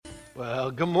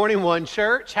Well, good morning,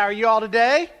 oneChurch. How are you all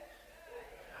today?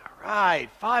 All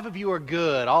right. 5 of you are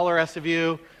good. All the rest of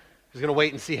you is going to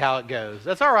wait and see how it goes.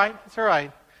 That's all right. That's all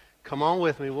right. Come on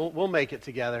with me. We'll make it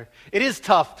together. It is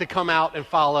tough to come out and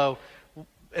follow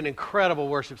an incredible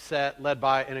worship set led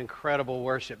by an incredible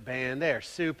worship band. They are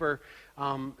super.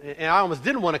 And I almost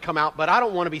didn't want to come out, but I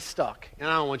don't want to be stuck. And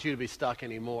I don't want you to be stuck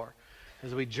anymore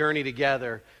as we journey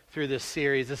together through this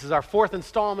series. This is our 4th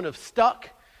installment of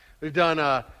Stuck. We've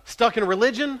done stuck in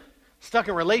religion, stuck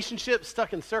in relationships,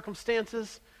 stuck in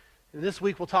circumstances. And this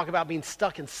week we'll talk about being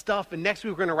stuck in stuff. And next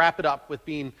week we're going to wrap it up with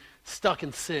being stuck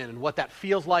in sin and what that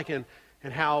feels like and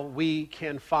how we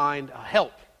can find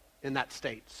help in that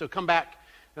state. So come back,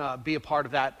 be a part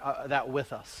of that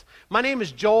with us. My name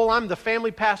is Joel. I'm the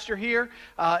family pastor here.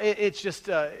 It's just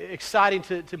exciting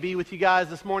to be with you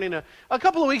guys this morning. A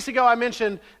couple of weeks ago I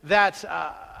mentioned that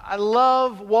I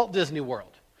love Walt Disney World.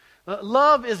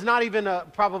 Love is not even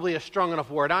probably a strong enough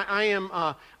word. I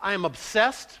am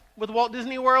obsessed with Walt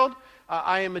Disney World.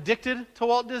 I am addicted to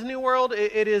Walt Disney World.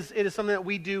 It is something that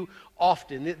we do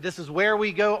often. This is where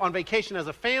we go on vacation as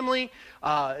a family.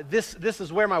 This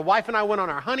is where my wife and I went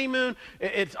on our honeymoon.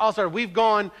 It's also, we've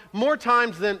gone more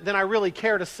times than I really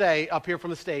care to say up here from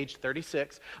the stage,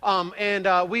 36.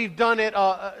 And we've done it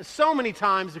so many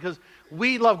times because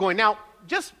we love going. Now,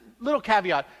 just little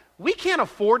caveat. We can't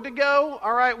afford to go,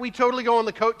 all right? We totally go on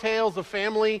the coattails of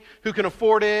family who can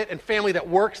afford it and family that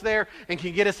works there and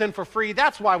can get us in for free.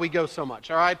 That's why we go so much,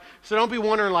 all right? So don't be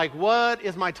wondering, like, what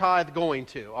is my tithe going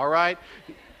to, all right?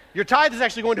 Your tithe is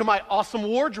actually going to my awesome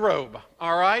wardrobe,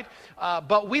 all right?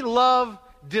 But we love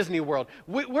Disney World.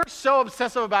 We're so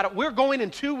obsessive about it. We're going in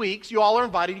 2 weeks. You all are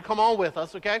invited. You come on with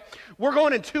us, okay? We're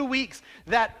going in 2 weeks.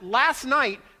 That last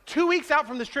night, 2 weeks out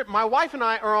from this trip, my wife and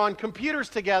I are on computers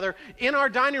together in our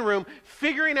dining room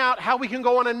figuring out how we can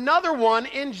go on another one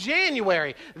in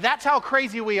January. That's how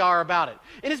crazy we are about it.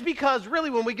 And it's because really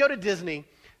when we go to Disney,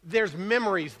 there's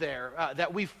memories there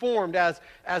that we formed as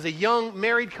a young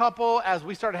married couple, as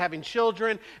we started having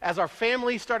children, as our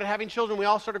family started having children, we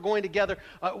all started going together.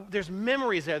 There's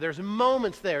memories there. There's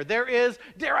moments there. There is,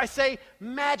 dare I say,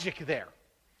 magic there.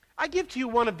 I give to you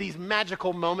one of these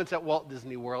magical moments at Walt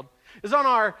Disney World. It was on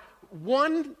our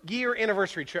 1-year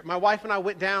anniversary trip. My wife and I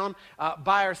went down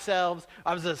by ourselves.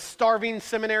 I was a starving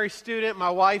seminary student. My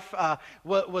wife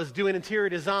was doing interior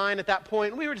design at that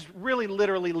point. And we were just really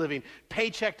literally living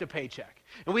paycheck to paycheck.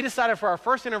 And we decided for our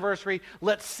first anniversary,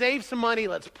 let's save some money,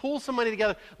 let's pool some money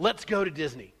together, let's go to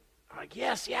Disney. I'm like,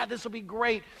 yes, this will be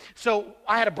great. So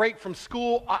I had a break from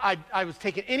school. I was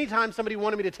taking any time somebody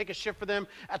wanted me to take a shift for them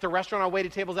at the restaurant I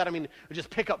waited tables at. I mean, we just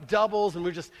pick up doubles and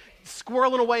we're just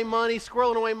squirreling away money,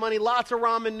 lots of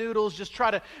ramen noodles, just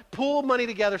try to pool money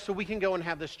together so we can go and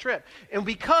have this trip. And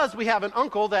because we have an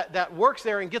uncle that works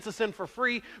there and gets us in for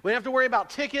free, we don't have to worry about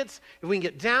tickets. If we can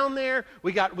get down there,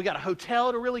 we got a hotel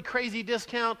at a really crazy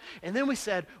discount. And then we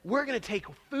said, we're going to take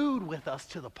food with us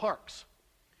to the parks.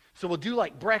 So we'll do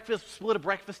like breakfast, split a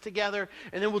breakfast together,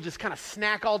 and then we'll just kind of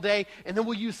snack all day, and then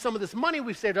we'll use some of this money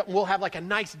we've saved up, and we'll have like a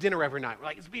nice dinner every night. We're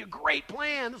like, this will be a great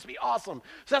plan. This will be awesome.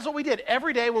 So that's what we did.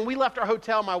 Every day when we left our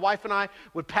hotel, my wife and I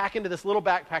would pack into this little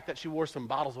backpack that she wore some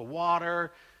bottles of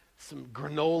water, some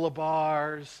granola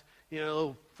bars,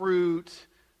 fruit,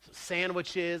 some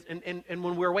sandwiches, and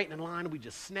when we were waiting in line, we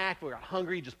just snacked. We got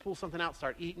hungry, just pull something out,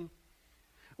 start eating.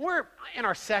 We're in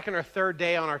our 2nd or 3rd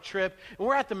day on our trip, and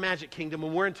we're at the Magic Kingdom,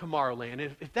 and we're in Tomorrowland.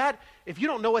 And if you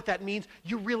don't know what that means,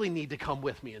 you really need to come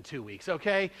with me in 2 weeks,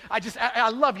 okay? I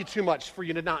love you too much for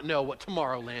you to not know what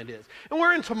Tomorrowland is. And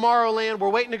we're in Tomorrowland. We're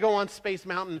waiting to go on Space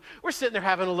Mountain. We're sitting there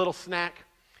having a little snack.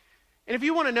 And if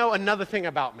you want to know another thing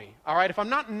about me, all right, if I'm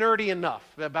not nerdy enough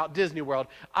about Disney World,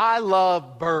 I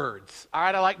love birds, all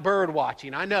right? I like bird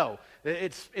watching. I know.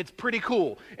 It's pretty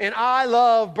cool. And I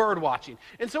love bird watching.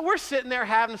 And so we're sitting there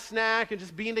having a snack and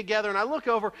just being together, and I look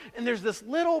over, and there's this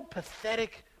little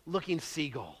pathetic-looking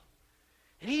seagull.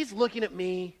 And he's looking at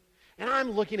me, and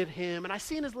I'm looking at him, and I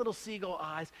see in his little seagull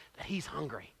eyes that he's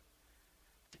hungry.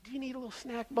 I said, do you need a little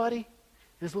snack, buddy? And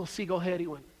his little seagull head, he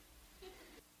went.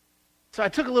 So I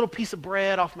took a little piece of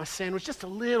bread off my sandwich, just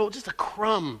a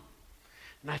crumb,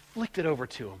 and I flicked it over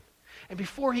to him. And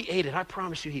before he ate it, I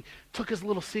promise you, he took his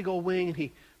little seagull wing and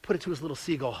he put it to his little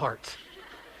seagull heart.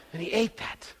 And he ate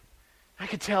that. I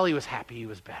could tell he was happy, he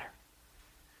was better.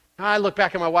 Now I look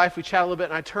back at my wife, we chat a little bit,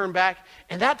 and I turn back,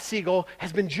 and that seagull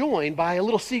has been joined by a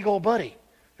little seagull buddy.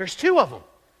 There's 2 of them.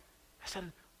 I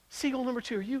said, seagull number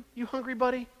 2, are you hungry,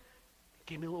 buddy? He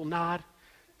gave me a little nod,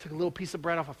 took a little piece of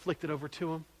bread off, I flicked it over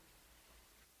to him.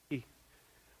 He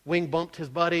wing bumped his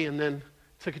buddy and then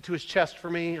took it to his chest for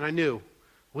me, and I knew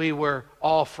we were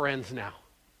all friends now.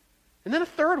 And then a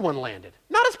third one landed.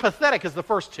 Not as pathetic as the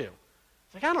first two.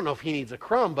 It's like, I don't know if he needs a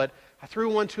crumb, but I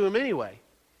threw one to him anyway.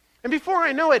 And before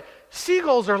I know it,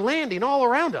 seagulls are landing all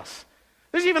around us.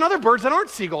 There's even other birds that aren't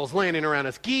seagulls landing around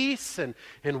us. Geese and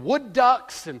wood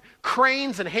ducks and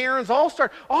cranes and herons,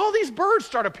 all these birds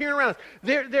start appearing around us.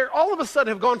 They're all of a sudden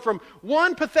have gone from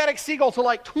one pathetic seagull to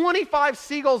like 25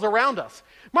 seagulls around us.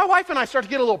 My wife and I start to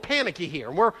get a little panicky here.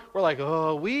 And we're like,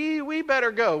 oh, we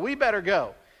better go. We better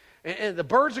go. And the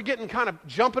birds are getting kind of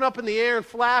jumping up in the air and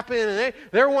flapping, and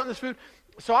they're wanting this food.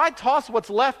 So I toss what's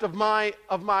left of my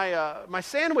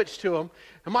sandwich to them,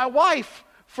 and my wife,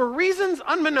 for reasons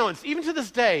unbeknownst, even to this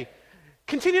day,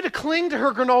 continued to cling to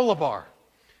her granola bar.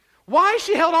 Why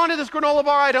she held on to this granola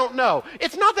bar, I don't know.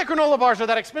 It's not that granola bars are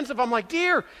that expensive. I'm like,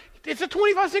 dear, it's a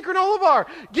 25-cent granola bar.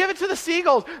 Give it to the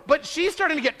seagulls. But she's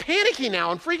starting to get panicky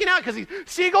now and freaking out because these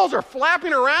seagulls are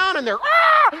flapping around and they're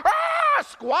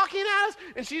squawking at us.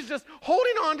 And she's just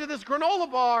holding on to this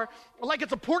granola bar like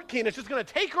it's a pork can. It's just going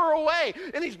to take her away.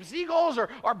 And these seagulls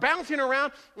are bouncing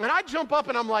around. And I jump up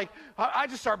and I'm like, I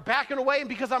just start backing away. And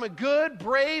because I'm a good,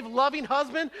 brave, loving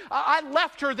husband, I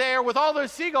left her there with all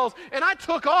those seagulls and I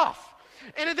took off.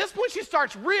 And at this point, she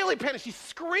starts really panicking. She's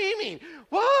screaming.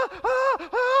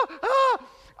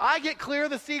 I get clear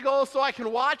of the seagulls so I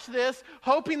can watch this,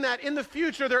 hoping that in the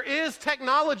future there is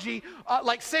technology,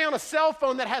 like say on a cell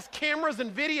phone that has cameras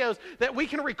and videos that we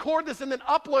can record this and then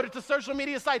upload it to social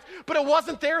media sites. But it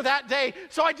wasn't there that day,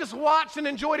 so I just watched and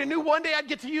enjoyed it. Knew one day I'd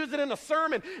get to use it in a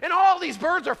sermon. And all these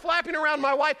birds are flapping around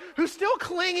my wife, who's still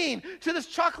clinging to this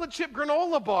chocolate chip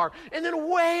granola bar. And then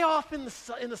way off in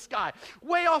the sky,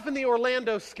 way off in the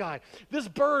Orlando sky, this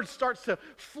bird starts to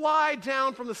fly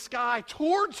down from the sky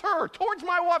towards her, towards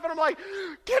my wife. And I'm like,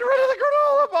 get rid of the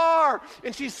granola bar.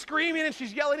 And she's screaming and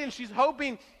she's yelling and she's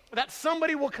hoping that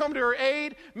somebody will come to her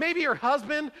aid, maybe her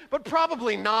husband, but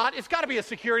probably not. It's got to be a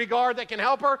security guard that can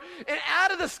help her. And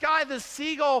out of the sky, this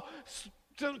seagull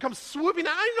comes swooping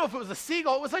out. I didn't know if it was a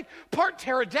seagull. It was like part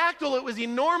pterodactyl. It was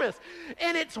enormous.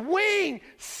 And its wing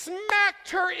smacked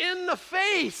her in the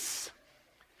face.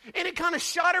 And it kind of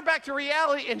shot her back to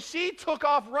reality, and she took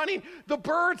off running. The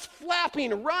birds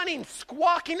flapping, running,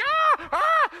 squawking,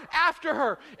 after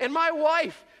her. And my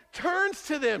wife turns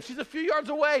to them. She's a few yards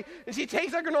away, and she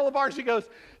takes that granola bar, and she goes,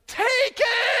 take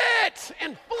it,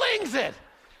 and flings it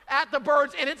at the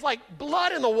birds. And it's like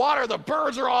blood in the water. The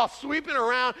birds are all sweeping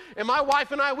around. And my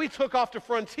wife and I, we took off to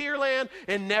Frontierland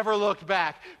and never looked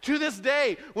back. To this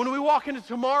day, when we walk into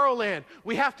Tomorrowland,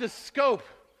 we have to scope.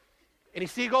 Any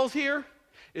seagulls here?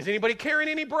 Is anybody carrying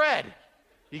any bread?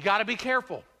 You got to be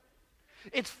careful.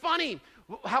 It's funny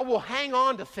how we'll hang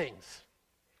on to things.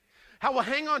 How we'll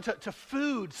hang on to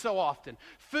food so often.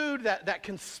 Food that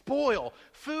can spoil.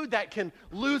 Food that can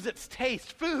lose its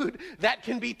taste. Food that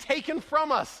can be taken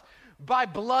from us by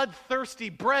bloodthirsty,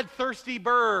 bread-thirsty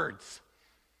birds.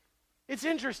 It's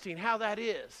interesting how that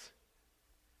is.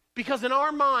 Because in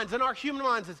our minds, in our human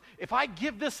minds, if I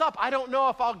give this up, I don't know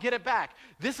if I'll get it back.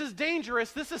 This is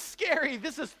dangerous, this is scary,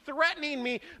 this is threatening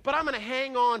me, but I'm going to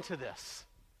hang on to this.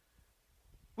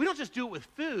 We don't just do it with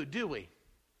food, do we?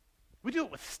 We do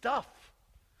it with stuff.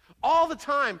 All the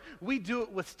time, we do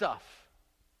it with stuff.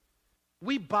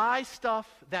 We buy stuff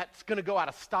that's going to go out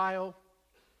of style,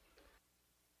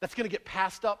 that's going to get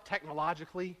passed up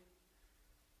technologically,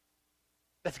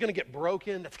 that's going to get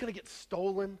broken, that's going to get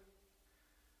stolen.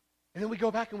 And then we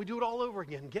go back and we do it all over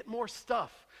again, get more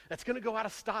stuff that's going to go out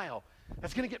of style,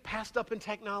 that's going to get passed up in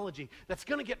technology, that's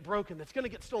going to get broken, that's going to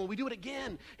get stolen. We do it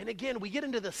again and again. We get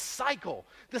into this cycle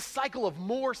of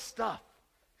more stuff.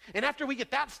 And after we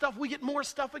get that stuff, we get more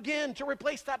stuff again to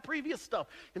replace that previous stuff.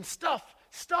 And stuff.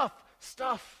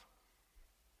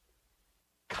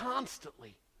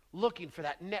 Constantly looking for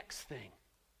that next thing.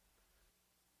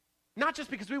 Not just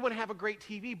because we want to have a great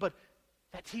TV, but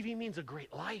that TV means a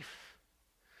great life.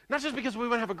 Not just because we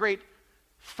want to have a great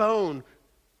phone,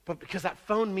 but because that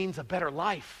phone means a better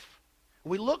life.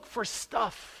 We look for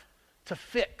stuff to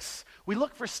fix. We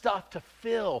look for stuff to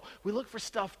fill. We look for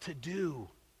stuff to do.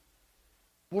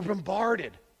 We're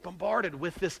bombarded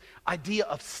with this idea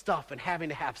of stuff and having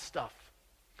to have stuff.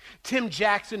 Tim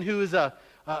Jackson, who is a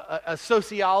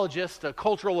sociologist, a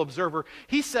cultural observer,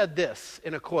 he said this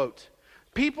in a quote: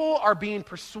 people are being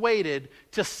persuaded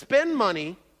to spend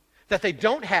money that they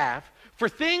don't have for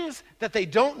things that they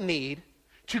don't need,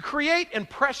 to create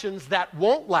impressions that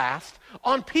won't last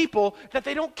on people that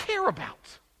they don't care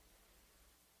about.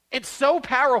 It's so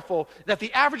powerful that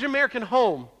the average American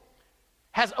home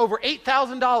has over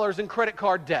 $8,000 in credit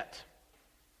card debt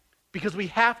because we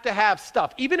have to have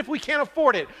stuff. Even if we can't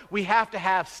afford it, we have to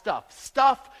have stuff.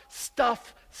 Stuff.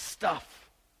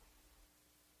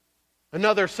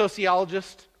 Another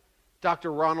sociologist,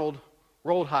 Dr. Ronald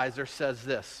Rolheiser, says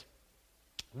this: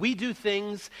 "We do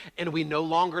things and we no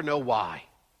longer know why.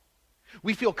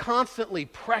 We feel constantly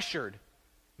pressured,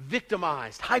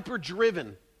 victimized,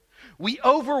 hyper-driven. We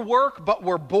overwork, but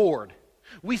we're bored.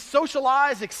 We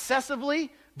socialize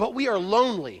excessively, but we are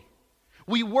lonely.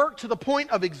 We work to the point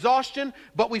of exhaustion,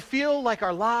 but we feel like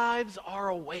our lives are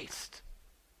a waste."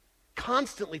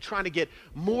 Constantly trying to get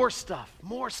more stuff,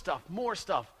 more stuff, more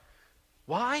stuff.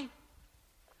 Why?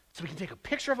 So we can take a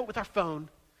picture of it with our phone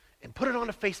and put it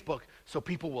onto Facebook so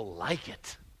people will like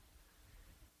it.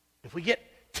 If we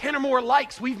get 10 or more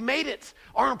likes, we've made it.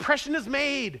 Our impression is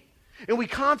made. And we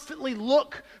constantly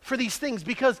look for these things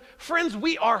because, friends,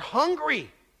 we are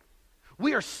hungry.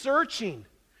 We are searching.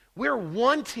 We're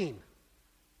wanting.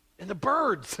 And the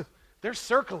birds, they're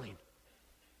circling.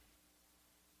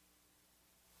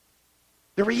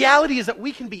 The reality is that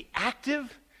we can be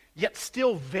active, yet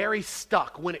still very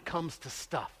stuck when it comes to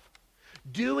stuff.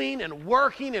 Doing and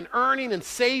working and earning and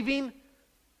saving,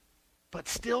 but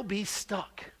still be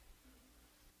stuck.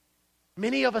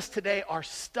 Many of us today are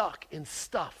stuck in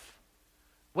stuff,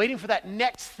 waiting for that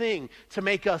next thing to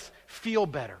make us feel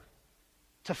better,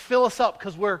 to fill us up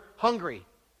because we're hungry,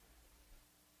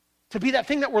 to be that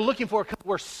thing that we're looking for because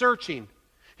we're searching,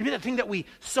 to be that thing that we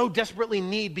so desperately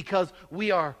need because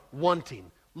we are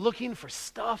wanting, looking for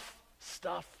stuff,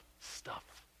 stuff, stuff.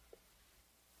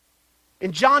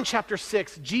 In John chapter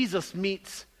 6, Jesus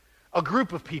meets a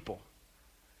group of people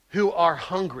who are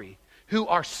hungry, who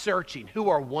are searching, who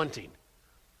are wanting.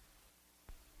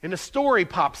 And a story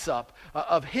pops up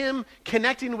of him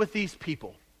connecting with these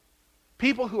people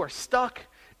who are stuck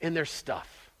in their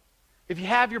stuff. If you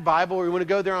have your Bible or you want to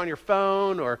go there on your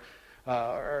phone or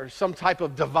some type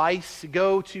of device,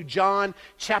 go to John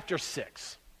chapter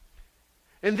 6.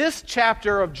 In this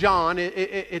chapter of John,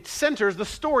 the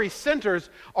story centers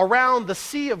around the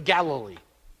Sea of Galilee.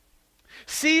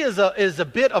 Sea is a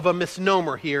bit of a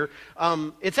misnomer here.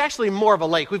 It's actually more of a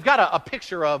lake. We've got a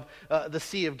picture of the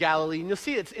Sea of Galilee, and you'll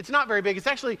see it's not very big. It's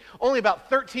actually only about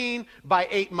 13 by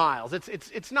 8 miles.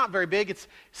 It's not very big.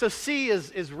 Sea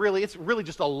is really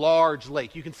just a large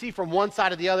lake. You can see from one side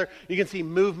to the other. You can see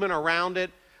movement around it.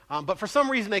 But for some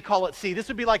reason they call it sea. This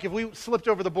would be like if we slipped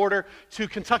over the border to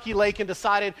Kentucky Lake and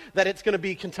decided that it's going to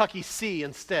be Kentucky Sea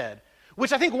instead.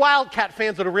 Which I think Wildcat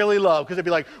fans would really love, because they'd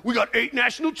be like, we got 8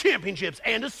 national championships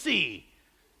and a sea.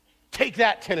 Take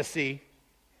that, Tennessee.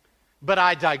 But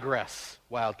I digress,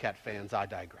 Wildcat fans, I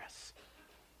digress.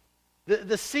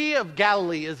 The Sea of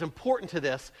Galilee is important to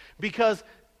this because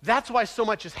that's why so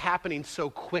much is happening so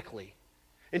quickly.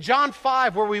 In John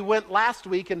 5, where we went last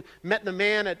week and met the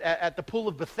man at the pool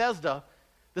of Bethesda,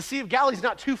 the Sea of Galilee is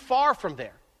not too far from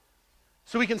there.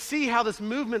 So we can see how this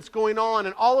movement's going on,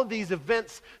 and all of these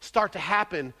events start to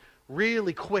happen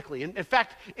really quickly. In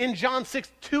fact, in John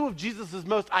 6, 2 of Jesus'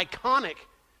 most iconic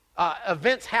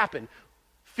events happen.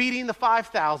 Feeding the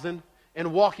 5,000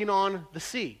 and walking on the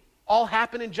sea. All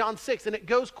happen in John 6, and it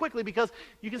goes quickly because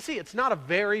you can see it's not a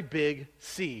very big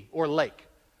sea or lake.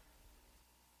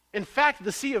 In fact,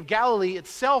 the Sea of Galilee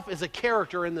itself is a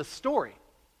character in this story.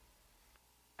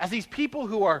 As these people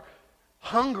who are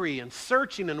hungry and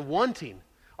searching and wanting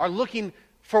are looking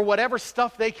for whatever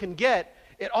stuff they can get,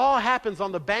 it all happens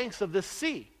on the banks of this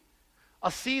sea. A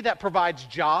sea that provides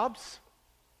jobs,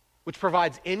 which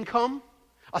provides income.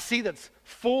 A sea that's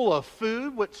full of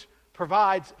food, which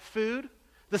provides food.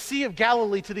 The Sea of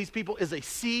Galilee to these people is a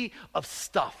sea of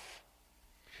stuff.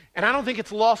 And I don't think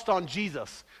it's lost on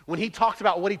Jesus when he talks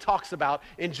about what he talks about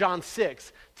in John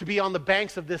 6 to be on the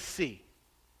banks of this sea.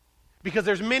 Because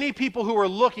there's many people who are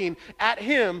looking at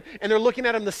him, and they're looking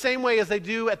at him the same way as they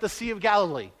do at the Sea of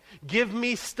Galilee. Give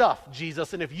me stuff,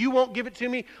 Jesus, and if you won't give it to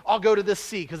me, I'll go to this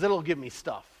sea because it'll give me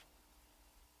stuff.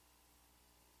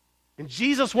 And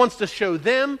Jesus wants to show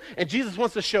them, and Jesus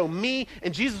wants to show me,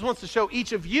 and Jesus wants to show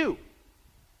each of you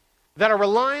that a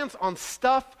reliance on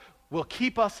stuff will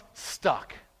keep us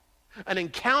stuck. An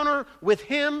encounter with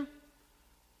him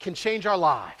can change our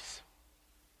lives.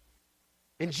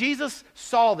 And Jesus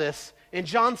saw this in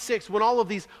John 6 when all of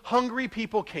these hungry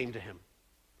people came to him.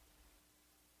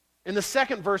 In the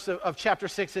second verse of chapter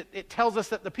 6, it tells us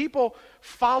that the people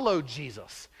followed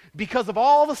Jesus because of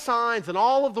all the signs and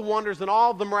all of the wonders and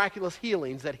all of the miraculous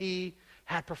healings that he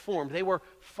had performed. They were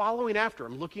following after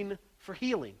him, looking for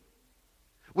healing.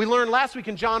 We learned last week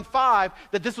in John 5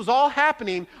 that this was all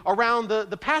happening around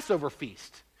the Passover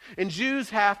feast. And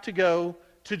Jews have to go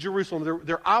to Jerusalem.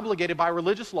 They're obligated by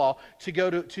religious law to go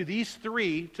to these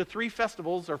three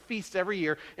festivals or feasts every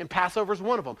year, and Passover is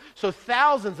one of them. So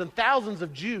thousands and thousands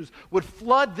of Jews would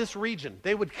flood this region.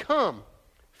 They would come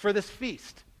for this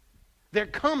feast. They're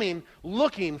coming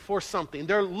looking for something.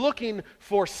 They're looking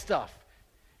for stuff.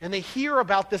 And they hear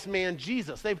about this man,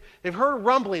 Jesus. They've heard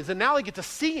rumblings, and now they get to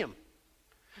see him.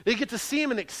 They get to see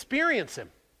him and experience him.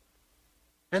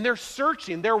 And they're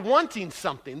searching. They're wanting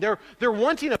something. They're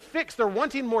wanting a fix. They're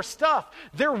wanting more stuff.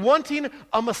 They're wanting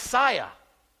a Messiah.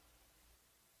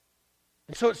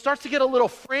 And so it starts to get a little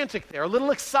frantic there, a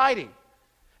little exciting,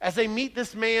 as they meet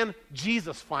this man,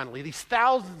 Jesus, finally. These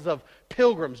thousands of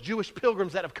pilgrims, Jewish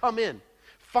pilgrims that have come in,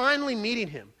 finally meeting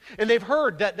him. And they've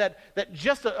heard that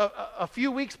just a few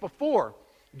weeks before,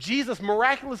 Jesus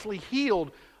miraculously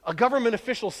healed a government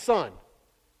official's son.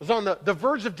 He was on the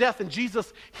verge of death, and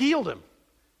Jesus healed him.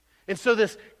 And so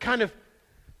this kind of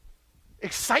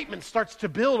excitement starts to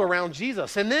build around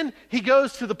Jesus. And then he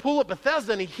goes to the pool at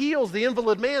Bethesda, and he heals the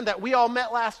invalid man that we all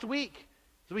met last week.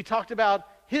 So we talked about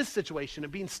his situation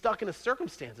and being stuck in his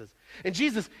circumstances. And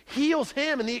Jesus heals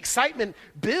him, and the excitement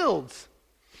builds.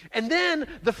 And then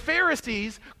the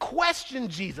Pharisees question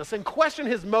Jesus and question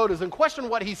his motives and question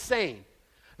what he's saying.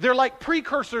 They're like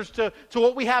precursors to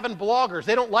what we have in bloggers.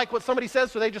 They don't like what somebody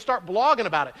says, so they just start blogging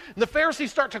about it. And the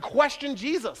Pharisees start to question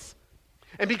Jesus.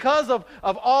 And because of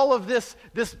all of this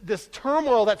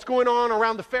turmoil that's going on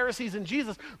around the Pharisees and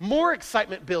Jesus, more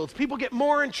excitement builds. People get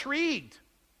more intrigued.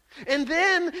 And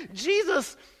then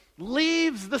Jesus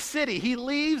leaves the city. He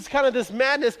leaves kind of this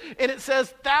madness, and it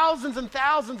says thousands and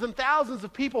thousands and thousands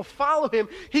of people follow him.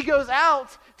 He goes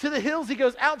out to the hills. He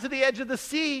goes out to the edge of the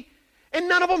sea, and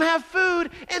none of them have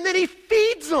food, and then he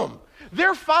feeds them.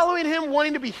 They're following him,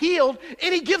 wanting to be healed,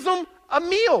 and he gives them a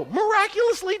meal.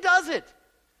 Miraculously does it.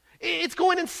 It's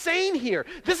going insane here.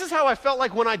 This is how I felt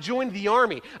like when I joined the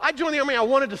army. I joined the army, I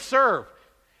wanted to serve.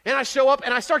 And I show up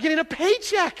and I start getting a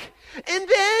paycheck. And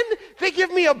then they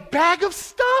give me a bag of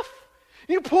stuff.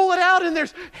 You pull it out and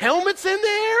there's helmets in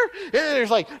there. And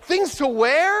there's like things to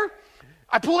wear.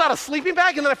 I pulled out a sleeping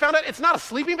bag and then I found out it's not a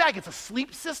sleeping bag, it's a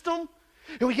sleep system.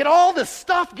 And we get all this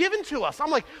stuff given to us.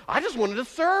 I'm like, I just wanted to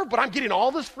serve, but I'm getting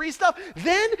all this free stuff.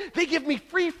 Then they give me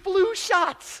free flu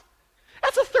shots.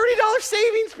 That's a $30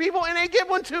 savings, people, and they give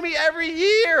one to me every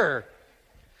year.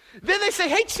 Then they say,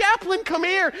 hey, chaplain, come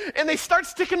here. And they start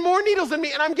sticking more needles in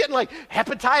me. And I'm getting like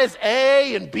hepatitis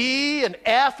A and B and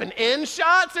F and N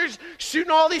shots. They're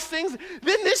shooting all these things.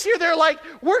 Then this year they're like,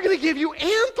 we're going to give you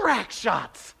anthrax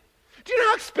shots. Do you know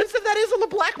how expensive that is on the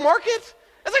black market?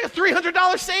 That's like a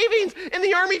 $300 savings. And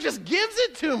the army just gives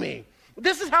it to me.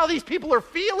 This is how these people are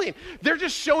feeling. They're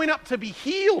just showing up to be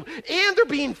healed. And they're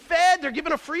being fed. They're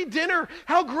given a free dinner.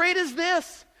 How great is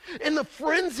this? And the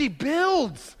frenzy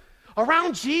builds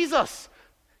around Jesus.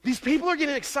 These people are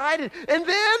getting excited. And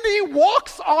then he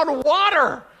walks on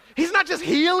water. He's not just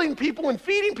healing people and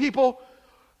feeding people.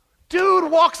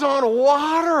 Dude walks on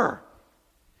water.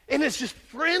 And it's just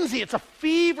frenzy. It's a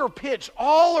fever pitch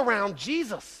all around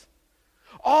Jesus.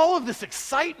 All of this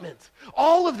excitement.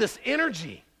 All of this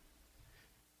energy.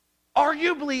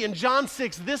 Arguably in John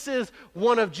 6, this is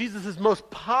one of Jesus' most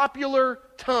popular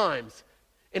times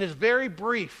in his very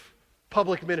brief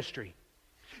public ministry.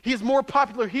 He is more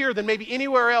popular here than maybe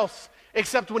anywhere else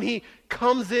except when he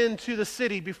comes into the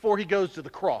city before he goes to the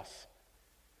cross.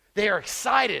 They are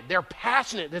excited. They're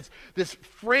passionate. It's this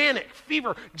frantic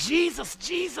fever. Jesus,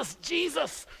 Jesus,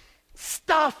 Jesus.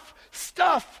 Stuff,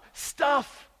 stuff,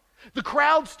 stuff. The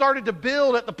crowd started to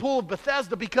build at the pool of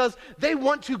Bethesda because they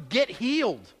want to get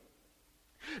healed.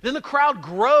 Then the crowd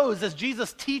grows as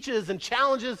Jesus teaches and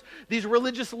challenges these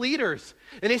religious leaders.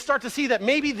 And they start to see that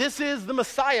maybe this is the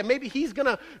Messiah. Maybe he's going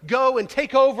to go and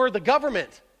take over the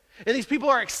government. And these people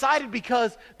are excited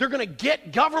because they're going to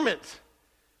get government.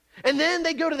 And then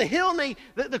they go to the hill and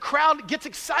the crowd gets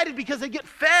excited because they get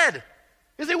fed.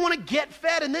 Because they want to get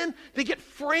fed. And then they get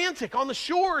frantic on the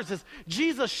shores as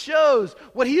Jesus shows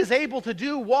what he is able to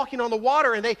do walking on the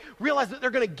water. And they realize that they're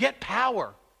going to get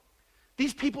power.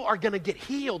 These people are going to get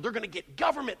healed. They're going to get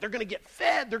government. They're going to get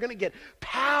fed. They're going to get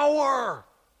power.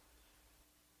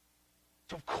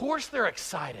 So of course they're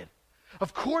excited.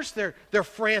 Of course they're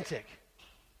frantic.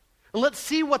 And let's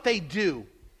see what they do.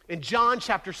 In John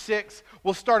chapter 6,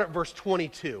 we'll start at verse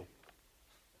 22.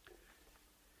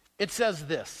 It says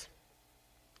this.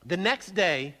 The next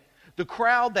day, the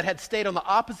crowd that had stayed on the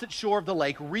opposite shore of the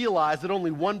lake realized that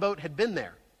only one boat had been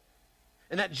there,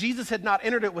 and that Jesus had not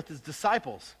entered it with his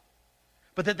disciples,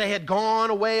 but that they had gone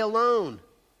away alone.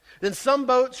 Then some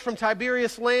boats from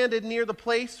Tiberias landed near the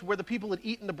place where the people had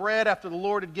eaten the bread after the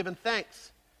Lord had given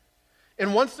thanks.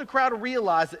 And once the crowd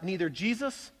realized that neither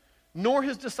Jesus nor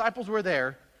his disciples were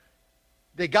there,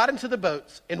 they got into the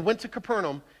boats and went to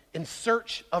Capernaum in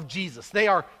search of Jesus. They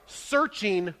are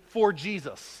searching for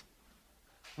Jesus.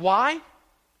 Why?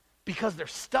 Because they're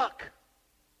stuck.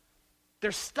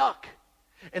 They're stuck.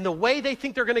 And the way they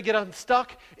think they're going to get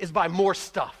unstuck is by more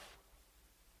stuff.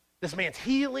 This man's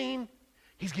healing.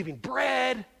 He's giving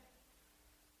bread.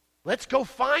 Let's go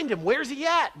find him. Where's he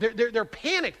at? They're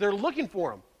panicked. They're looking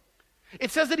for him. It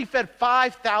says that he fed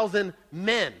 5,000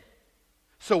 men.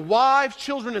 So wives,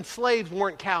 children, and slaves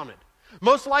weren't counted.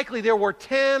 Most likely there were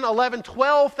 10, 11,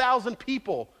 12,000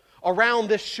 people around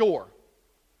this shore,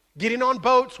 getting on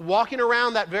boats, walking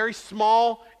around that very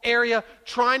small area,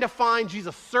 trying to find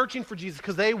Jesus, searching for Jesus,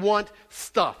 because they want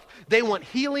stuff. They want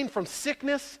healing from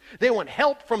sickness. They want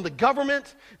help from the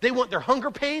government. They want their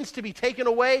hunger pains to be taken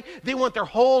away. They want their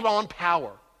hold on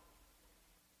power.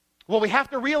 What we have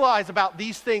to realize about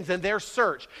these things and their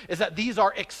search is that these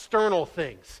are external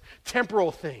things,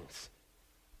 temporal things.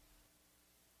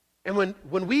 And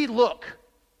when we look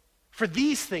for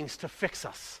these things to fix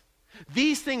us,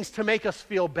 these things to make us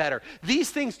feel better, these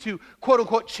things to, quote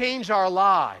unquote, change our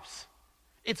lives,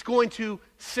 it's going to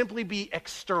simply be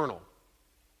external.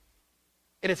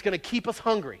 And it's going to keep us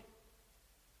hungry.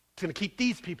 It's going to keep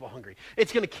these people hungry.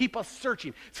 It's going to keep us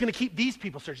searching. It's going to keep these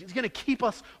people searching. It's going to keep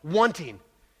us wanting. And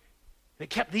it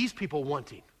kept these people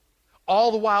wanting.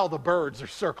 All the while the birds are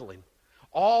circling.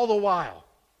 All the while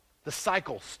the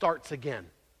cycle starts again.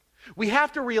 We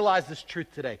have to realize this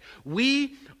truth today.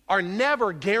 We are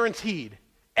never guaranteed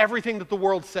everything that the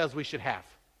world says we should have.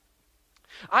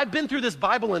 I've been through this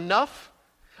Bible enough.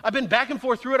 I've been back and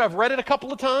forth through it. I've read it a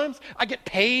couple of times. I get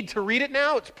paid to read it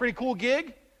now. It's a pretty cool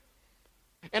gig.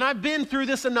 And I've been through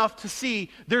this enough to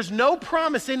see there's no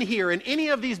promise in here in any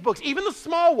of these books, even the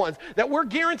small ones, that we're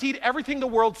guaranteed everything the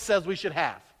world says we should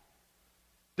have.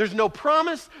 There's no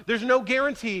promise, there's no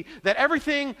guarantee that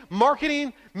everything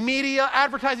marketing, media,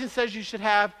 advertising says you should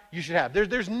have, you should have.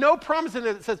 There's no promise in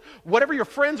there that says whatever your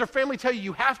friends or family tell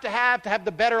you have to have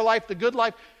the better life, the good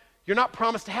life, you're not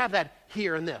promised to have that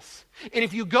here in this. And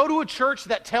if you go to a church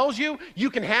that tells you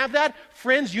you can have that,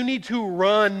 friends, you need to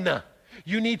run.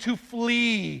 You need to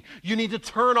flee. You need to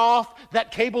turn off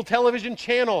that cable television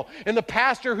channel and the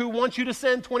pastor who wants you to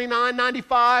send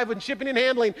 $29.95 and shipping and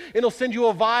handling, and he'll send you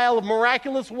a vial of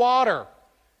miraculous water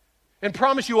and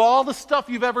promise you all the stuff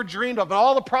you've ever dreamed of and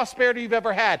all the prosperity you've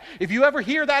ever had. If you ever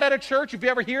hear that at a church, if you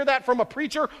ever hear that from a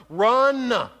preacher,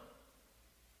 run.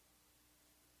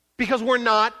 Because we're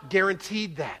not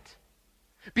guaranteed that.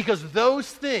 Because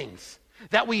those things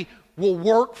that we will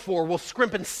work for, will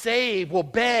scrimp and save, will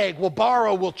beg, will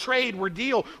borrow, will trade, will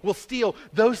deal, will steal.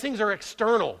 Those things are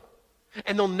external,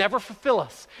 and they'll never fulfill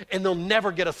us, and they'll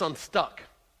never get us unstuck.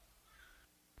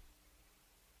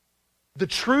 The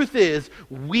truth is,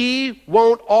 we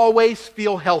won't always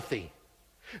feel healthy.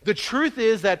 The truth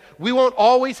is that we won't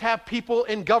always have people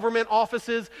in government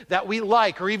offices that we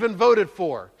like or even voted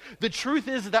for. The truth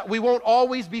is that we won't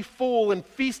always be full and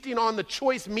feasting on the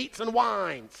choice meats and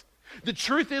wines. The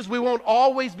truth is we won't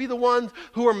always be the ones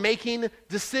who are making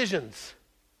decisions.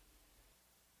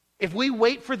 If we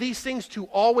wait for these things to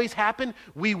always happen,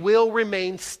 we will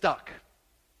remain stuck.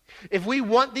 If we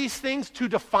want these things to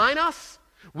define us,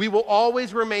 we will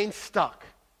always remain stuck.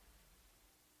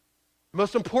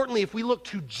 Most importantly, if we look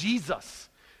to Jesus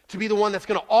to be the one that's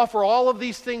going to offer all of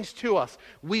these things to us,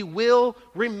 we will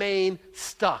remain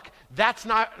stuck. That's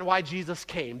not why Jesus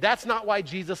came. That's not why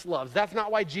Jesus loves. That's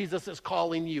not why Jesus is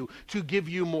calling you to give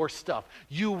you more stuff.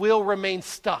 You will remain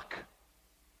stuck.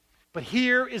 But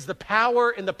here is the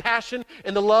power and the passion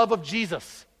and the love of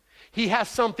Jesus. He has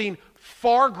something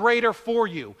far greater for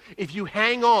you if you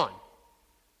hang on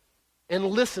and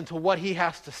listen to what he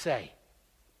has to say.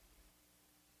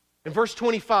 In verse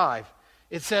 25,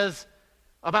 it says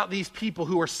about these people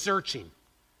who are searching.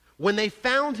 When they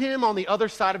found him on the other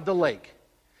side of the lake,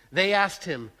 they asked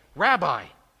him, "Rabbi,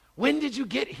 when did you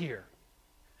get here?"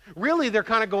 Really, they're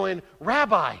kind of going,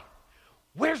 "Rabbi,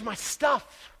 where's my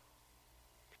stuff?"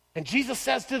 And Jesus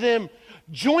says to them,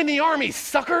 "Join the army,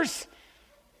 suckers."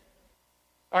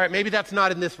 All right, maybe that's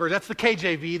not in this version. That's the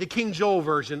KJV, the King Joel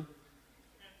version.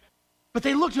 But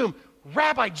they look to him,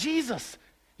 "Rabbi, Jesus,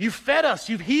 you've fed us,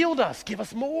 you've healed us. Give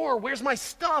us more. Where's my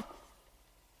stuff?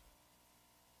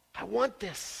 I want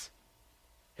this."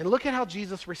 And look at how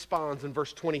Jesus responds in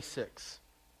verse 26.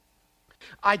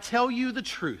 "I tell you the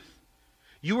truth.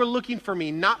 You are looking for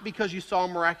me not because you saw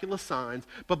miraculous signs,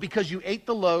 but because you ate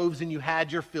the loaves and you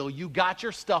had your fill. You got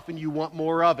your stuff and you want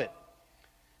more of it."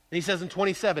 And he says in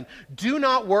 27, "Do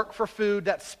not work for food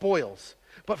that spoils,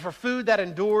 but for food that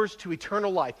endures to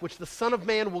eternal life, which the Son of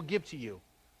Man will give to you.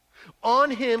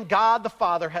 On him, God the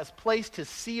Father has placed his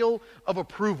seal of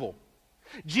approval."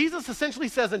 Jesus essentially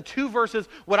says in 2 verses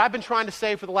what I've been trying to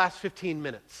say for the last 15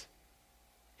 minutes.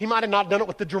 He might have not done it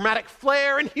with the dramatic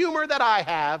flair and humor that I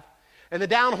have. And the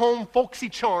down-home folksy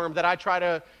charm that I try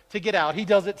to get out, he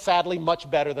does it sadly much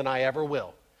better than I ever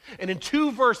will. And in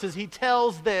 2 verses, he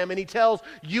tells them and he tells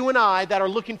you and I that are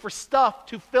looking for stuff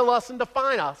to fill us and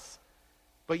define us,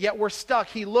 but yet we're stuck.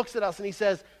 He looks at us and he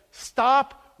says,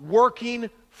 stop working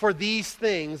for these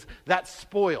things that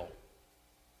spoil,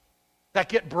 that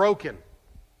get broken,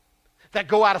 that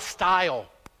go out of style,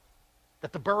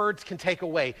 that the birds can take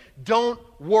away. Don't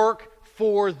work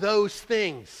for those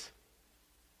things.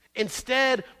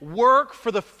 Instead, work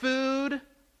for the food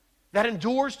that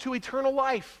endures to eternal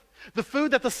life, the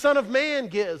food that the Son of Man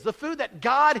gives, the food that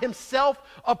God himself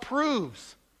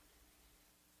approves.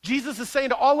 Jesus is saying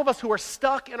to all of us who are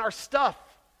stuck in our stuff,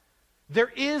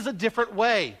 there is a different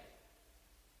way.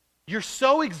 You're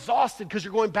so exhausted because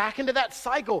you're going back into that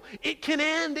cycle. It can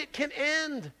end. It can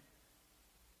end.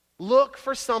 Look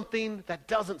for something that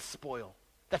doesn't spoil,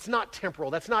 that's not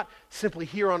temporal, that's not simply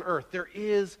here on earth. There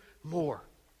is more.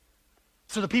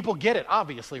 So the people get it,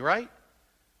 obviously, right?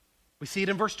 We see it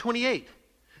in verse 28.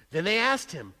 Then they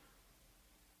asked him,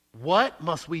 what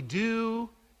must we do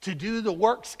to do the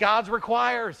works God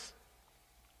requires?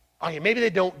 Okay, maybe they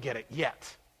don't get it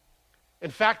yet.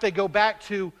 In fact, they go back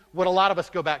to what a lot of us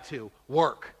go back to,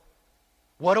 work.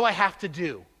 What do I have to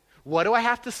do? What do I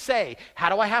have to say? How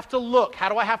do I have to look? How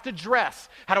do I have to dress?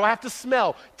 How do I have to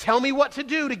smell? Tell me what to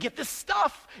do to get this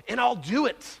stuff, and I'll do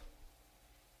it.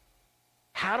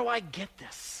 How do I get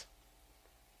this?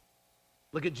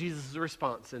 Look at Jesus'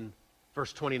 response in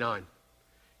verse 29.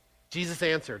 Jesus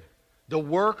answered, the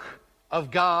work of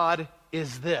God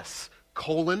is this,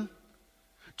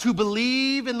 to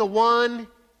believe in the one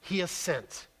he has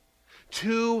sent.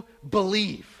 To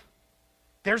believe.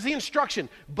 There's the instruction,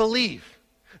 believe.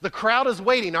 The crowd is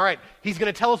waiting. All right, he's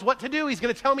going to tell us what to do. He's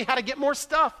going to tell me how to get more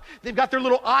stuff. They've got their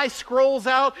little eye scrolls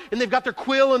out, and they've got their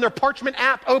quill and their parchment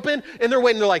app open, and they're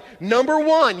waiting. They're like, number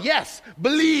 1, yes,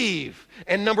 believe.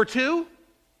 And number 2,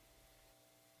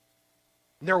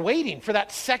 they're waiting for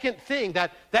that second thing,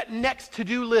 that next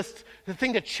to-do list, the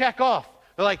thing to check off.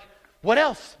 They're like, what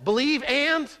else? Believe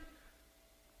and?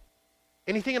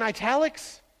 Anything in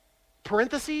italics?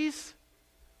 Parentheses?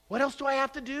 What else do I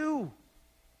have to do?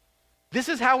 This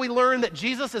is how we learn that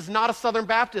Jesus is not a Southern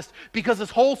Baptist, because his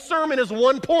whole sermon is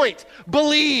one point.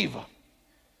 Believe.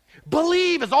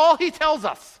 Believe is all he tells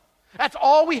us. That's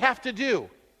all we have to do.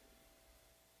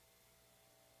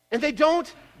 And they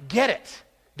don't get it.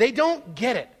 They don't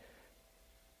get it.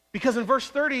 Because in verse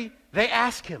 30, they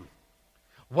ask him,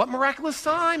 what miraculous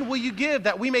sign will you give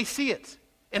that we may see it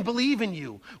and believe in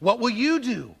you? What will you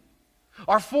do?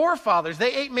 Our forefathers,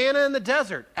 they ate manna in the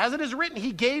desert. As it is written,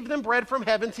 he gave them bread from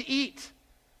heaven to eat.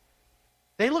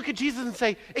 They look at Jesus and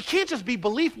say, it can't just be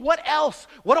belief. What else?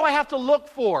 What do I have to look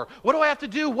for? What do I have to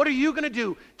do? What are you going to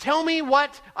do? Tell me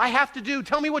what I have to do.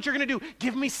 Tell me what you're going to do.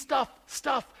 Give me stuff.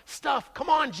 Come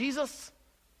on, Jesus.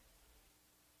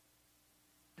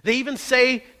 They even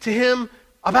say to him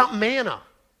about manna.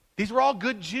 These were all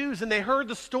good Jews, and they heard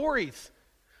the stories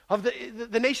of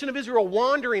the nation of Israel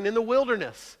wandering in the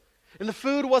wilderness. And the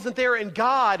food wasn't there, and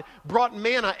God brought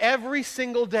manna every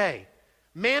single day.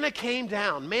 Manna came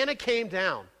down.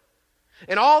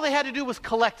 And all they had to do was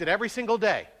collect it every single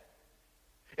day.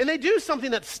 And they do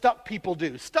something that stuck people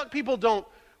do. Stuck people don't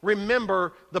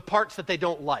remember the parts that they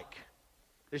don't like.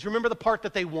 They just remember the part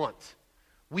that they want.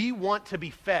 We want to be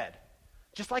fed,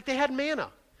 just like they had manna.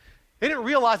 They didn't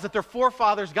realize that their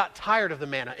forefathers got tired of the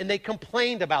manna, and they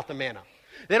complained about the manna.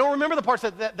 They don't remember the parts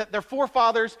that their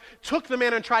forefathers took the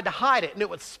manna and tried to hide it, and it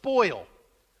would spoil.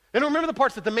 They don't remember the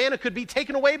parts that the manna could be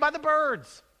taken away by the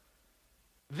birds.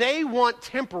 They want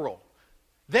temporal.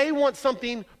 They want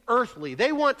something earthly.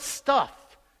 They want stuff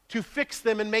to fix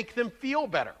them and make them feel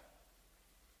better.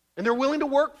 And they're willing to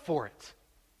work for it.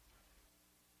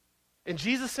 And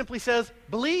Jesus simply says,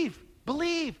 believe.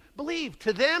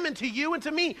 To them and to you and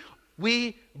to me,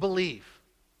 we believe.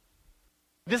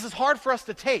 This is hard for us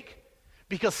to take,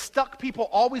 because stuck people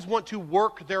always want to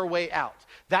work their way out.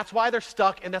 That's why they're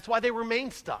stuck, and that's why they remain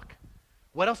stuck.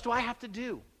 What else do I have to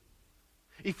do?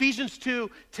 Ephesians 2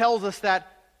 tells us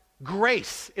that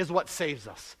grace is what saves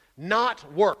us,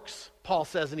 not works, Paul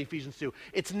says in Ephesians 2.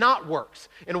 It's not works.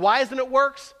 And why isn't it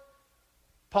works?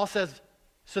 Paul says,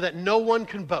 so that no one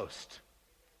can boast.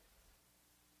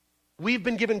 We've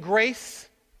been given grace,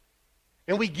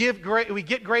 and we get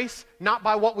grace not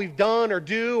by what we've done or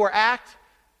do or act,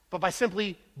 but by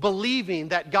simply believing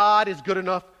that God is good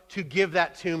enough to give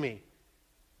that to me.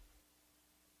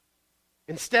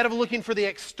 Instead of looking for the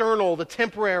external, the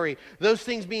temporary, those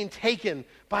things being taken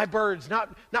by birds,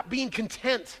 not being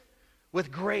content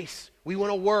with grace, we want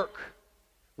to work.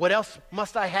 What else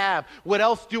must I have? What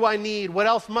else do I need? What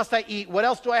else must I eat? What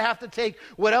else do I have to take?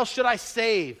 What else should I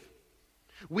save?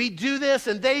 We do this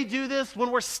and they do this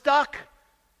when we're stuck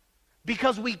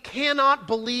because we cannot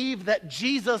believe that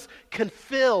Jesus can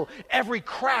fill every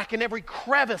crack and every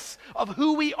crevice of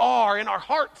who we are in our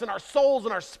hearts and our souls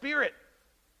and our spirit.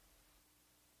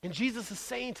 And Jesus is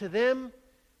saying to them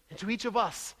and to each of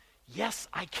us, yes,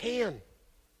 I can.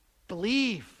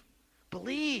 Believe.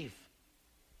 Believe.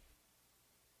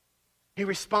 He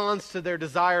responds to their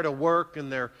desire to work and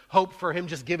their hope for him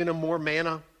just giving them more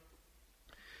manna.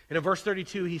 And in verse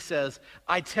 32, he says,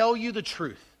 I tell you the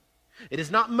truth. It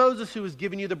is not Moses who has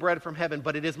given you the bread from heaven,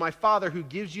 but it is my Father who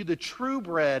gives you the true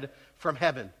bread from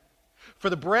heaven. For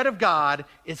the bread of God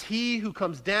is he who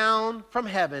comes down from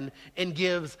heaven and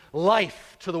gives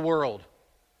life to the world.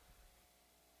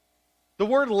 The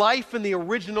word life in the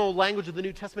original language of the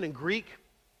New Testament in Greek,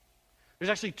 there's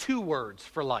actually two words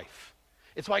for life.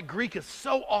 It's why Greek is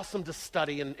so awesome to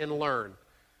study and learn.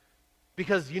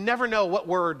 Because you never know what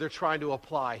word they're trying to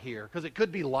apply here. Because it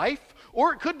could be life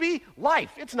or it could be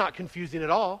life. It's not confusing at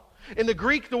all. In the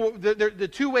Greek, the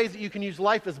two ways that you can use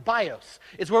life is bios.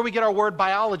 It's where we get our word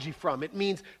biology from. It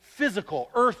means physical,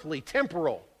 earthly,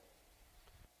 temporal.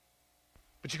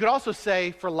 But you could also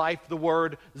say for life the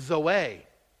word zoe,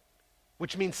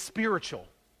 which means spiritual,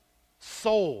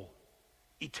 soul,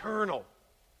 eternal.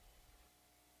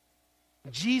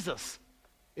 Jesus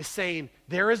is saying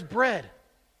there is bread.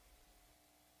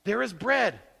 There is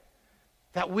bread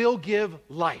that will give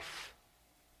life.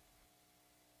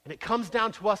 And it comes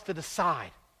down to us to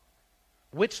decide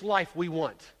which life we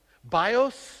want.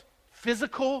 Bios,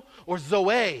 physical, or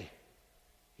zoe,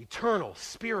 eternal,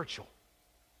 spiritual.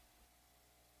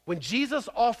 When Jesus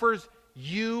offers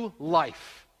you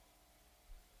life,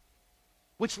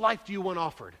 which life do you want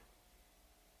offered?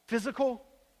 Physical,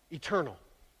 eternal.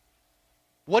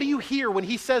 What do you hear when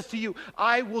he says to you,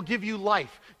 I will give you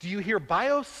life? Do you hear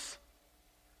bios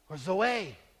or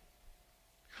zoe?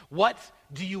 What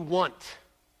do you want?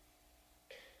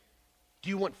 Do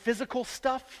you want physical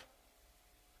stuff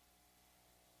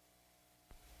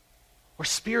or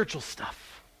spiritual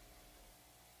stuff?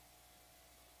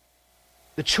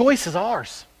 The choice is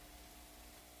ours.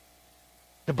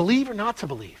 To believe or not to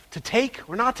believe. To take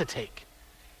or not to take.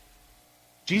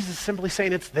 Jesus is simply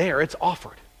saying it's there, it's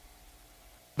offered.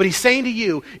 But he's saying to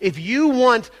you, if you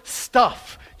want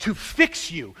stuff to fix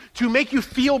you, to make you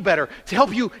feel better, to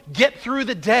help you get through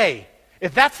the day,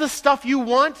 if that's the stuff you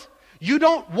want, you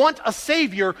don't want a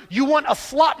savior, you want a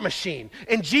slot machine.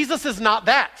 And Jesus is not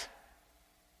that.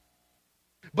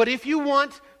 But if you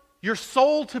want your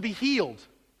soul to be healed,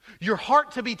 your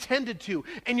heart to be tended to,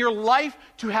 and your life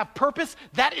to have purpose,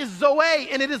 that is Zoe,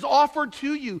 and it is offered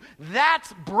to you.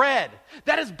 That's bread.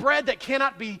 That is bread that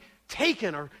cannot be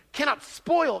taken or cannot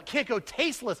spoil. It can't go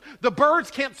tasteless. The birds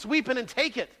can't sweep in and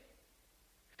take it.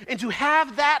 And to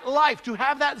have that life, to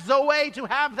have that Zoe, to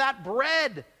have that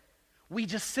bread, we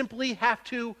just simply have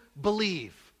to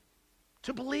believe.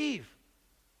 To believe.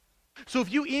 So if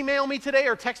you email me today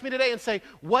or text me today and say,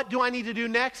 what do I need to do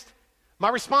next? My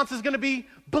response is going to be,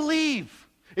 believe.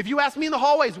 If you ask me in the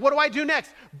hallways, what do I do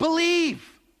next? Believe.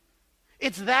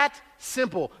 It's that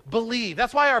simple. Believe.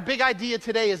 That's why our big idea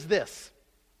today is this.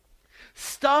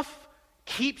 Stuff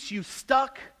keeps you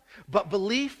stuck, but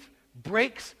belief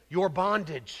breaks your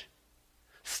bondage.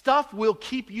 Stuff will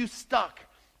keep you stuck,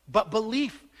 but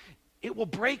belief, it will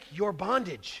break your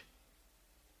bondage.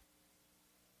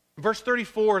 Verse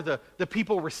 34, the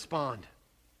people respond.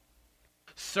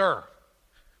 Sir.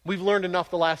 We've learned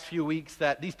enough the last few weeks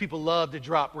that these people love to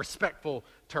drop respectful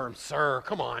terms. Sir,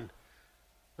 come on.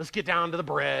 Let's get down to the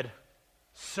bread.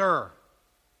 Sir,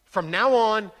 from now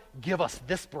on, give us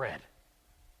this bread.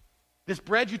 This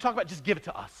bread you talk about, just give it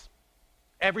to us.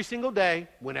 Every single day,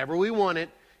 whenever we want it,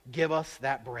 give us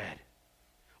that bread.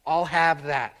 I'll have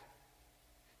that.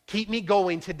 Keep me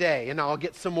going today, and I'll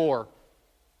get some more.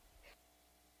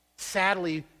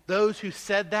 Sadly, those who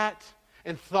said that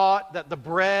and thought that the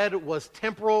bread was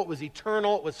temporal, it was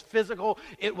eternal, it was physical,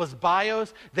 it was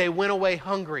bios, they went away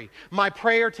hungry. My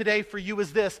prayer today for you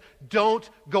is this: don't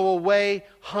go away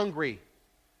hungry.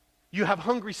 You have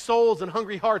hungry souls and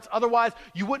hungry hearts. Otherwise,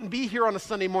 you wouldn't be here on a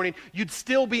Sunday morning. You'd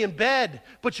still be in bed,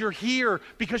 but you're here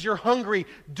because you're hungry.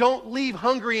 Don't leave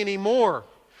hungry anymore.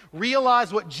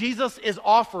 Realize what Jesus is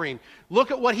offering.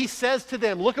 Look at what he says to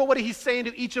them. Look at what he's saying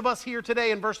to each of us here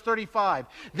today in verse 35.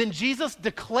 Then Jesus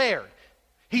declared.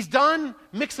 He's done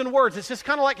mixing words. It's just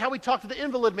kind of like how we talked to the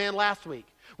invalid man last week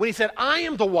when he said, I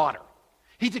am the water.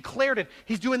 He declared it.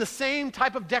 He's doing the same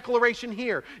type of declaration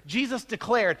here. Jesus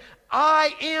declared,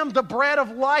 I am the bread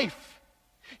of life.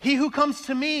 He who comes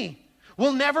to me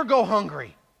will never go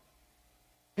hungry.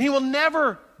 And he will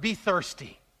never be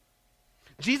thirsty.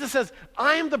 Jesus says,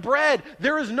 I am the bread.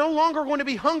 There is no longer going to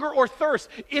be hunger or thirst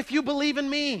if you believe in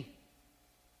me.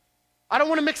 I don't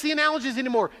want to mix the analogies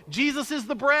anymore. Jesus is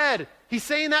the bread. He's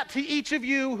saying that to each of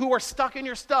you who are stuck in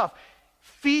your stuff.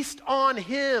 Feast on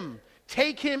him.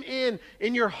 Take him in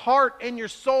your heart and your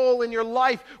soul and your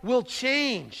life will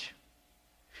change.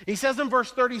 He says in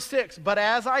verse 36, but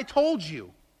as I told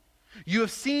you, you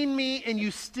have seen me and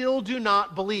you still do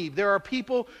not believe. There are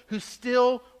people who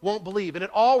still won't believe. And it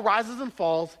all rises and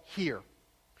falls here.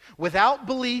 Without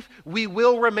belief, we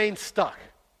will remain stuck.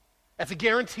 That's a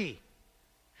guarantee.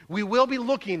 We will be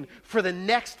looking for the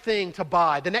next thing to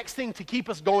buy, the next thing to keep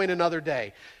us going another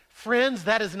day. Friends,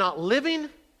 that is not living.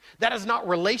 That is not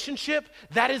relationship.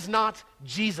 That is not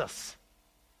Jesus.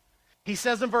 He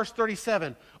says in verse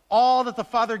 37, all that the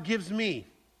Father gives me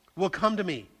will come to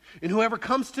me. And whoever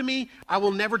comes to me, I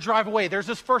will never drive away. There's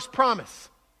this first promise.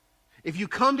 If you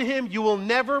come to him, you will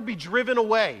never be driven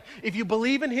away. If you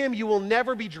believe in him, you will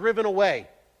never be driven away.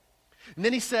 And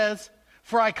then he says,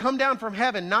 for I come down from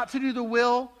heaven not to do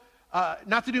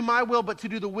my will, but to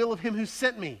do the will of him who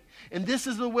sent me. And this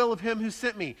is the will of him who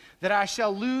sent me, that I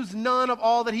shall lose none of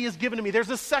all that he has given to me. There's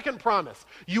a second promise.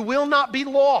 You will not be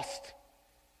lost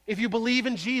if you believe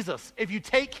in Jesus. If you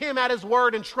take him at his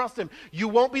word and trust him, you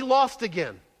won't be lost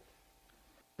again.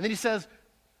 And then he says,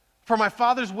 for my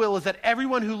Father's will is that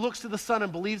everyone who looks to the Son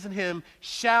and believes in him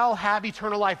shall have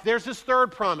eternal life. There's this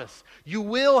third promise. You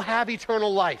will have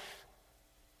eternal life.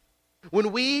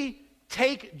 When we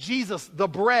take Jesus, the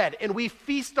bread, and we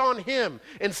feast on him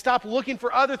and stop looking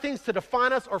for other things to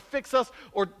define us or fix us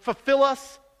or fulfill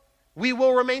us, we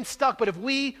will remain stuck. But if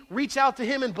we reach out to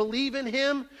him and believe in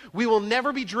him, we will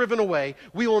never be driven away.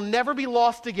 We will never be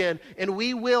lost again, and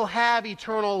we will have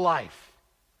eternal life.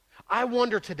 I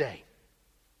wonder today,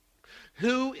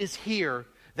 who is here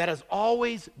that is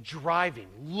always driving,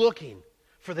 looking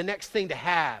for the next thing to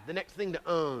have, the next thing to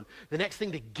own, the next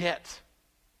thing to get?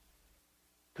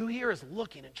 Who here is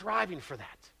looking and driving for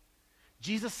that?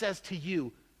 Jesus says to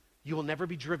you, you will never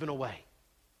be driven away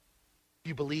if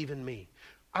you believe in me.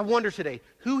 I wonder today,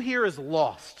 who here is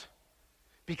lost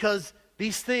because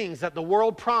these things that the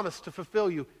world promised to fulfill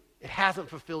you, it hasn't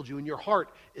fulfilled you, and your heart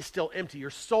is still empty, your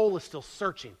soul is still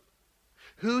searching.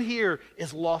 Who here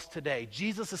is lost today?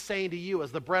 Jesus is saying to you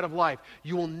as the bread of life,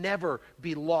 you will never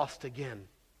be lost again.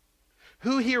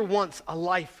 Who here wants a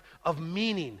life of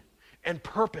meaning and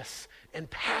purpose and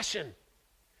passion?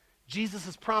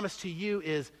 Jesus' promise to you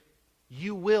is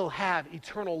you will have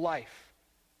eternal life.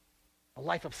 A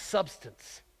life of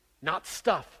substance, not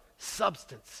stuff,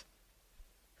 substance.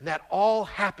 And that all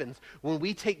happens when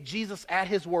we take Jesus at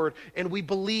his word and we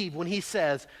believe when he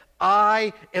says,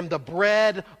 I am the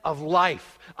bread of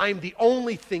life. I am the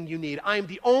only thing you need. I am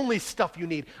the only stuff you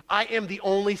need. I am the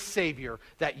only Savior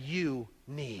that you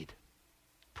need.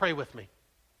 Pray with me.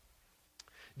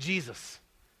 Jesus,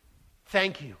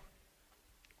 thank you.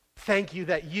 Thank you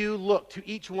that you look to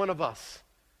each one of us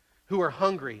who are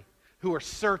hungry, who are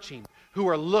searching, who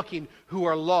are looking, who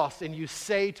are lost, and you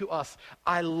say to us,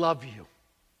 I love you.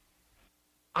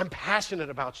 I'm passionate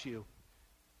about you.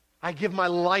 I give my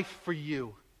life for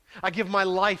you. I give my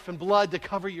life and blood to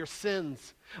cover your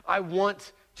sins. I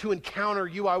want to encounter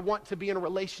you. I want to be in a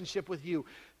relationship with you.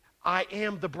 I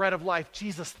am the bread of life.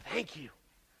 Jesus, thank you.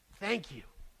 Thank you.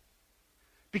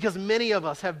 Because many of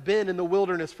us have been in the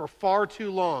wilderness for far too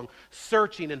long,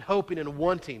 searching and hoping and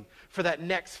wanting for that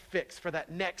next fix, for that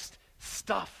next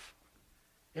stuff.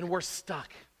 And we're stuck.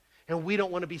 And we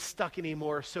don't want to be stuck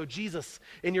anymore. So Jesus,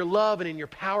 in your love and in your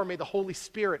power, may the Holy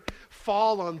Spirit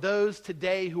fall on those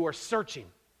today who are searching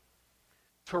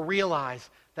to realize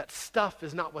that stuff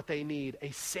is not what they need.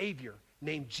 A Savior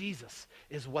named Jesus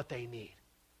is what they need.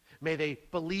 May they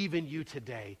believe in you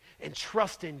today and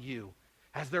trust in you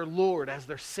as their Lord, as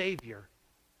their Savior,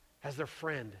 as their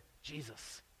friend,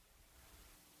 Jesus.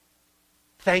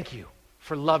 Thank you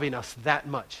for loving us that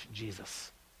much,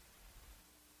 Jesus.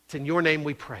 It's in your name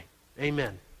we pray.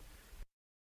 Amen.